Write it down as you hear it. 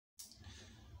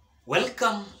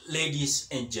Welcome, ladies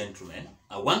and gentlemen.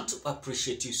 I want to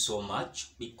appreciate you so much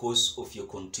because of your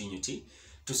continuity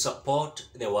to support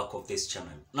the work of this channel.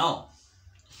 Now,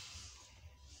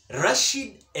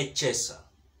 Rashid ECHESA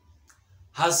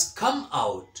has come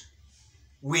out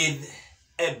with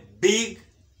a big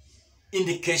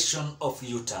indication of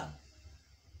U-turn.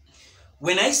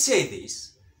 When I say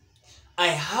this, I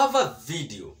have a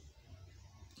video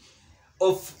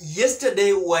of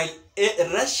yesterday while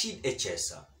Rashid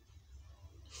ECHESA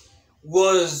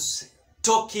was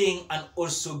talking and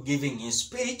also giving his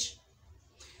speech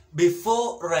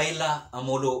before Raila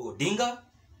Amolo Odinga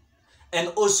and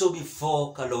also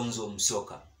before Kalonzo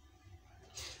Musyoka.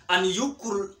 And you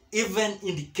could even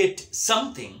indicate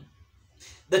something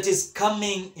that is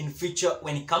coming in future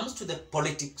when it comes to the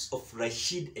politics of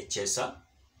Rashid ECHESA,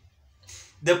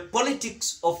 the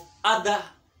politics of other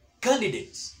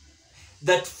candidates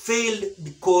that failed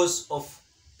because of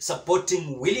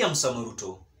supporting William Samoei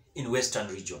Ruto in Western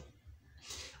region.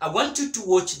 I want you to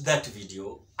watch that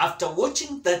video. After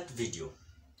watching that video,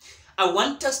 I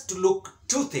want us to look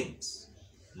two things.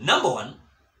 Number one,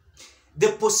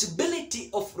 the possibility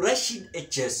of Rashid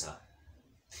ECHESA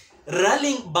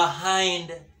rallying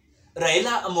behind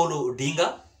Raila Amolo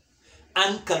Odinga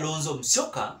and Kalonzo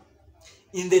Musyoka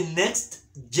in the next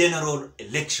general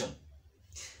election.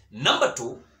 Number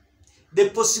two, the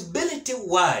possibility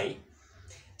why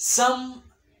some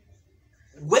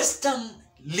Western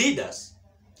leaders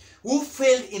who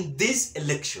failed in this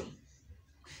election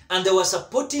and they were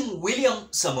supporting William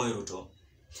Samoei Ruto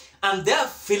and they are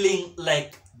feeling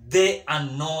like they are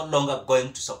no longer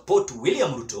going to support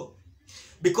William Ruto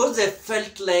because they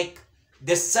felt like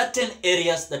the certain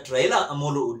areas that Raila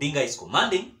Amolo Odinga is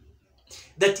commanding,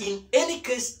 that in any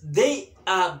case they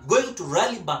are going to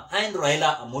rally behind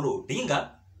Raila Amolo Odinga,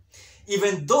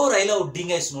 even though Raila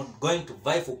Odinga is not going to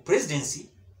vie for presidency.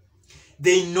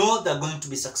 They know they're going to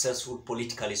be successful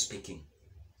politically speaking.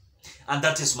 And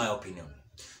that is my opinion.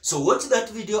 So watch that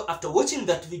video. After watching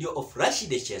that video of Rashid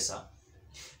ECHESA,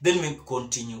 then we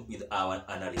continue with our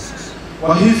analysis.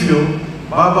 Kwa hivyo,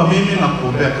 Baba, mimi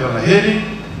nakuombea kila laheri.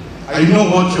 I know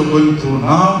what you're going through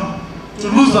now. To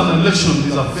lose an election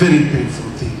is a very painful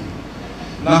thing.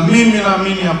 Na mimi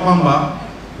naamini ya kwamba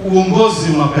uongozi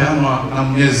unapeanwa na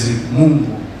Mwenyezi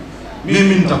Mungu.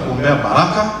 Mimi nitakuombea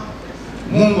baraka.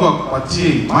 Mungu akupatie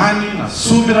imani na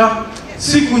subira.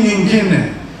 Siku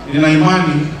nyingine nina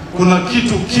imani kuna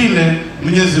kitu kile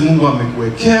Mwenyezi Mungu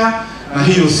amekuwekea na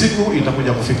hiyo siku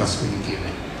itakuja kufika siku nyingine.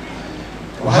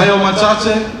 Kwa hayo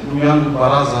machache, ndugu yangu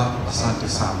Baraza, asante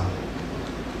sana.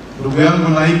 Ndugu yangu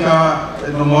Naika,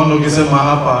 namuona ukisema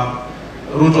hapa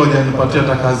Ruto hajanipatia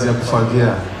hata kazi ya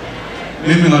kufagia.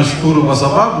 Mimi nashukuru kwa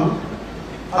sababu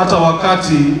hata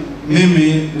wakati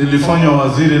mimi nilifanywa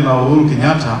waziri na Uhuru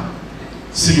Kenyatta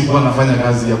sikuwa nafanya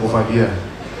kazi ya kufagia.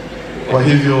 Kwa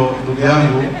hivyo ndugu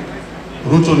yangu,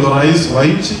 Ruto ndio rais wa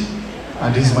nchi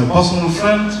and he is my personal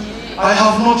friend. I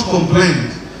have not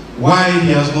complained why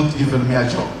he has not given me a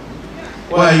job.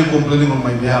 Why are you complaining on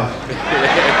my behalf?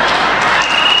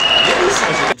 Ladies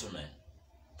and gentlemen,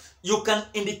 you can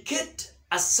indicate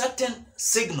a certain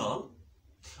signal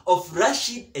of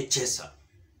Rashid ECHESA.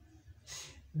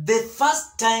 The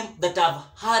first time that I've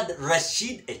heard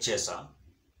Rashid ECHESA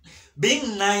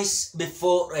being nice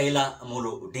before Raila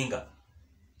Amolo Odinga.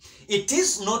 It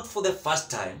is not for the first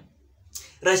time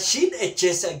Rashid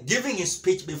ECHESA giving his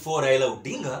speech before Raila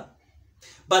Odinga,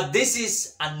 but this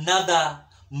is another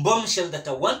bombshell that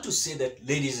I want to say that,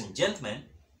 ladies and gentlemen,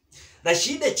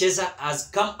 Rashid ECHESA has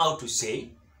come out to say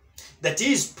that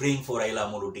he is praying for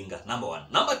Raila Amolo Odinga, number one.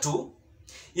 Number two,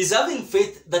 he's having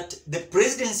faith that the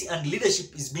presidency and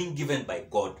leadership is being given by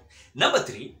God. Number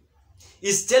three,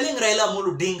 is telling Raila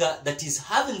Amolo Odinga that he's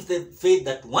having the faith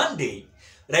that one day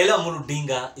Raila Amolo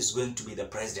Odinga is going to be the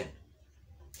president.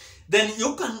 Then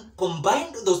you can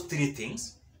combine those three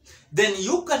things, then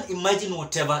you can imagine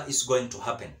whatever is going to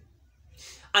happen.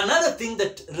 Another thing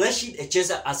that Rashid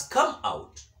ECHESA has come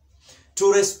out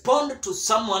to respond to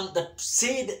someone that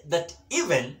said that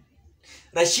even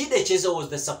Rashid ECHESA was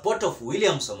the supporter of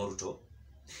William Samoei Ruto,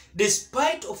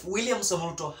 despite of William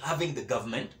Samoei Ruto having the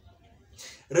government.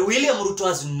 William Ruto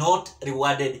has not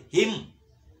rewarded him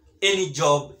any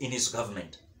job in his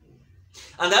government.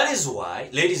 And that is why,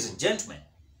 ladies and gentlemen,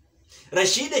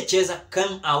 Rashid ECHESA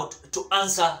came out to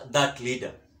answer that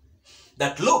leader.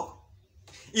 That look,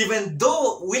 even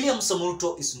though William Samoei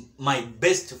Ruto is my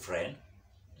best friend,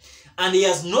 and he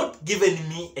has not given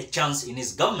me a chance in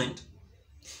his government,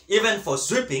 even for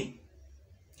sweeping,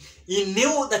 He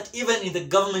knew that even in the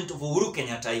government of Uhuru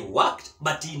Kenyatta he worked,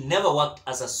 but he never worked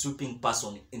as a sweeping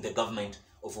person in the government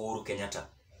of Uhuru Kenyatta.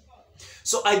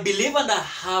 So I believe and I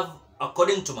have,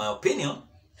 according to my opinion,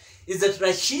 is that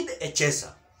Rashid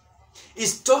ECHESA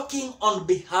is talking on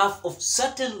behalf of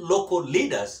certain local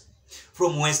leaders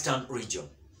from Western region.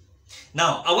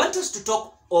 Now, I want us to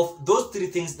talk of those three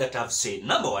things that I've said.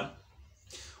 Number one,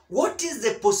 what is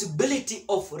the possibility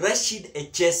of Rashid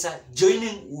ECHESA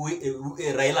joining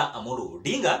Raila Amolo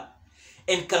Odinga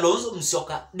and Kalonzo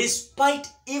Musyoka, despite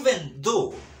even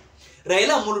though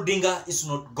Raila Amolo Odinga is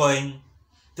not going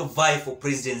to vie for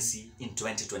presidency in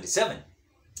 2027?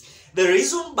 The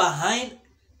reason behind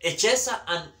ECHESA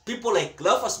and people like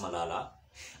Cleophas Malala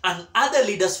and other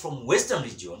leaders from Western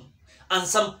region, and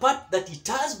some part that it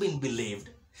has been believed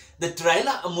that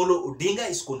Raila Amolo Odinga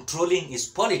is controlling his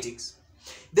politics,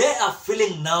 they are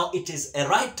feeling now it is a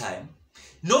right time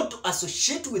not to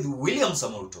associate with William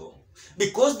Samoei Ruto,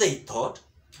 because they thought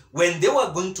when they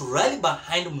were going to rally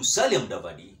behind Musalia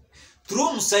Mudavadi, through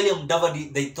Musalia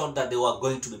Mudavadi they thought that they were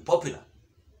going to be popular.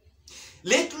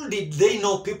 Little did they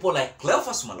know people like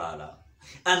Cleophas Malala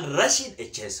and Rashid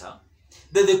ECHESA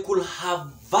that they could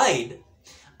have vied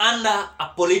under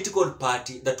a political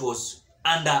party that was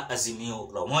under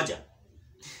Azimio la Umoja.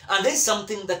 And there's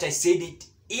something that I said it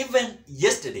even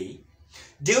yesterday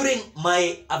during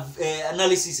my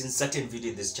analysis in certain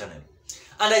video in this channel.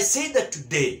 And I said that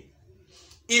today,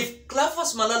 if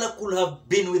Cleophas Malala could have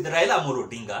been with Raila Amolo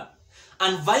Odinga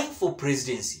and vying for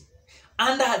presidency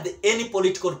under any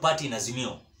political party in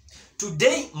Azimio,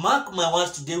 today, mark my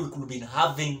words, today we could be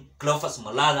having Cleophas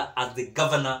Malala as the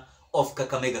governor of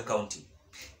Kakamega County.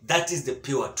 That is the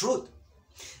pure truth.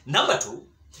 Number two,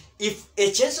 if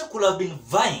ECHESA could have been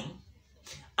vying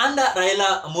under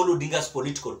Raila Amolo Odinga's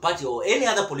political party or any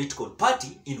other political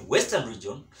party in Western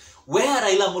region, where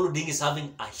Raila Amolo Odinga is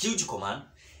having a huge command,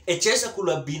 ECHESA could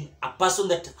have been a person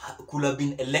that could have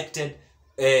been elected,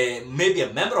 maybe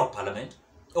a member of parliament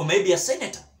or maybe a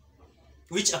senator,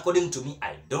 which according to me,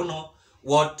 I don't know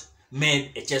what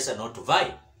made ECHESA not to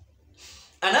vie.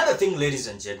 Another thing, ladies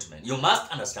and gentlemen, you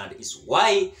must understand is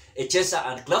why ECHESA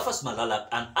and Cleophas Malala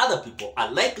and other people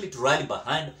are likely to rally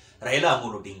behind Raila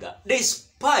Amolo Odinga,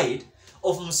 despite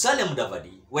of Musalia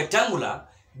Mudavadi, Wetangula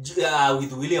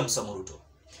with William Samoei Ruto.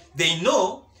 They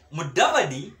know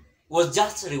Mudavadi was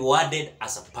just rewarded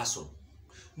as a person.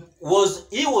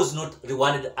 He was not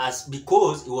rewarded as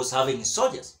because he was having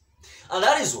soldiers. And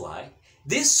that is why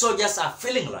these soldiers are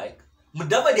feeling like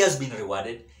Mudavadi has been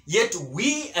rewarded, yet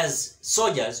we as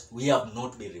soldiers, we have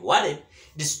not been rewarded,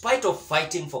 despite of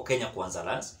fighting for Kenya Kwanza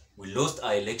lands. We lost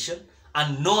our election,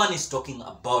 and no one is talking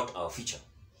about our future.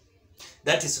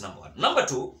 That is number one. Number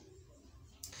two,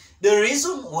 the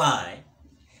reason why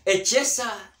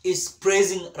ECHESA is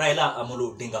praising Raila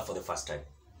Amolo Odinga for the first time.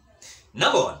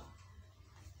 Number one,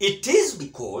 it is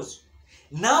because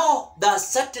now there are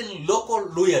certain local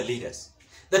loyal leaders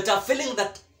that are feeling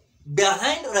that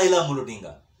behind Raila Amolo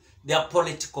Odinga, their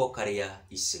political career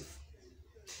is safe.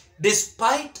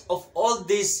 Despite of all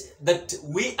this that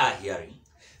we are hearing,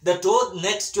 that all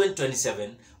next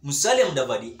 2027, Musalia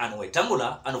Mudavadi and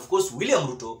Wetangula and of course William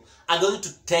Ruto are going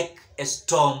to take a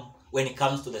storm when it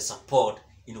comes to the support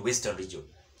in Western region,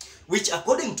 which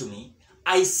according to me,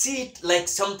 I see it like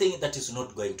something that is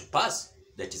not going to pass.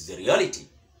 That is the reality.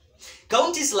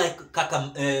 Counties like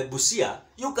Busia,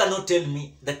 you cannot tell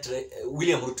me that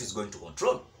William Ruto is going to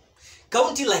control.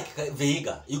 County like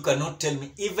Vihiga, you cannot tell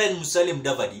me even Musalia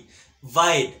Mudavadi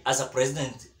vied as a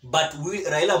president, but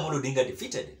Raila Amolo Odinga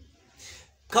defeated him.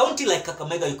 County like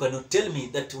Kakamega, you cannot tell me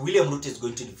that William Ruto is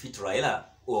going to defeat Raila,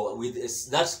 or with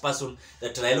that person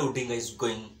that Raila Odinga is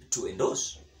going to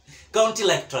endorse. County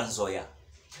like Trans Nzoia,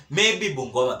 maybe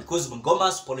Bungoma, because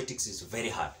Bungoma's politics is very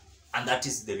hard, and that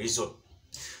is the reason.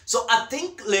 So I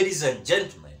think, ladies and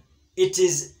gentlemen, it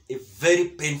is a very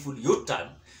painful U-turn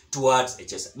towards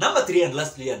ECHESA. Number three, and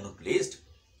lastly and not least,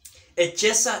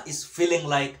 ECHESA is feeling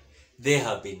like they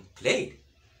have been played.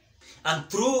 And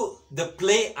through the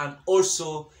play and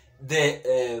also the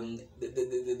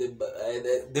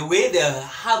way they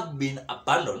have been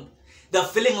abandoned, they're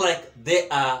feeling like they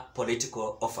are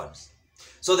political orphans.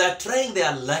 So they're trying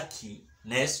their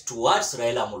luckiness towards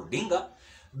Raila Amolo Odinga,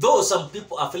 though some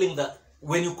people are feeling that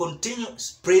when you continue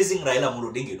praising Raila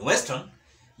Amolo Odinga in Western,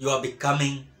 you are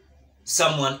becoming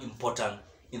someone important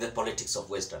in the politics of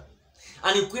Western.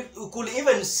 And you could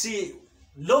even see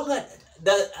longer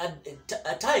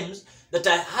at times that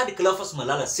I had Cleophas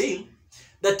Malala saying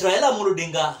that Raila Amolo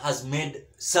Odinga has made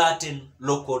certain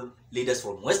local leaders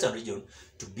from Western region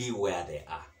to be where they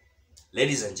are.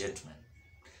 Ladies and gentlemen,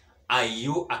 are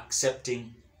you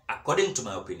accepting, according to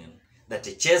my opinion, that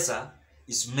ECHESA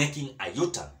is making a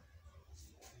U-turn?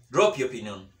 Drop your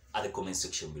opinion at the comment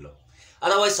section below.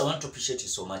 Otherwise, I want to appreciate you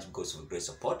so much because of the great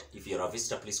support. If you're a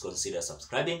visitor, please consider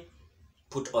subscribing.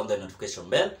 Put on the notification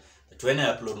bell that when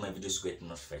I upload my videos, you get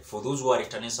notified. For those who are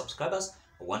returning subscribers,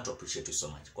 I want to appreciate you so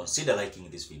much. Consider liking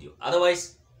this video.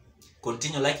 Otherwise,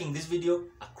 continue liking this video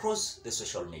across the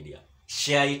social media.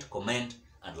 Share it, comment,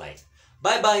 and like.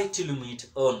 Bye-bye till we meet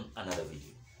on another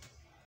video.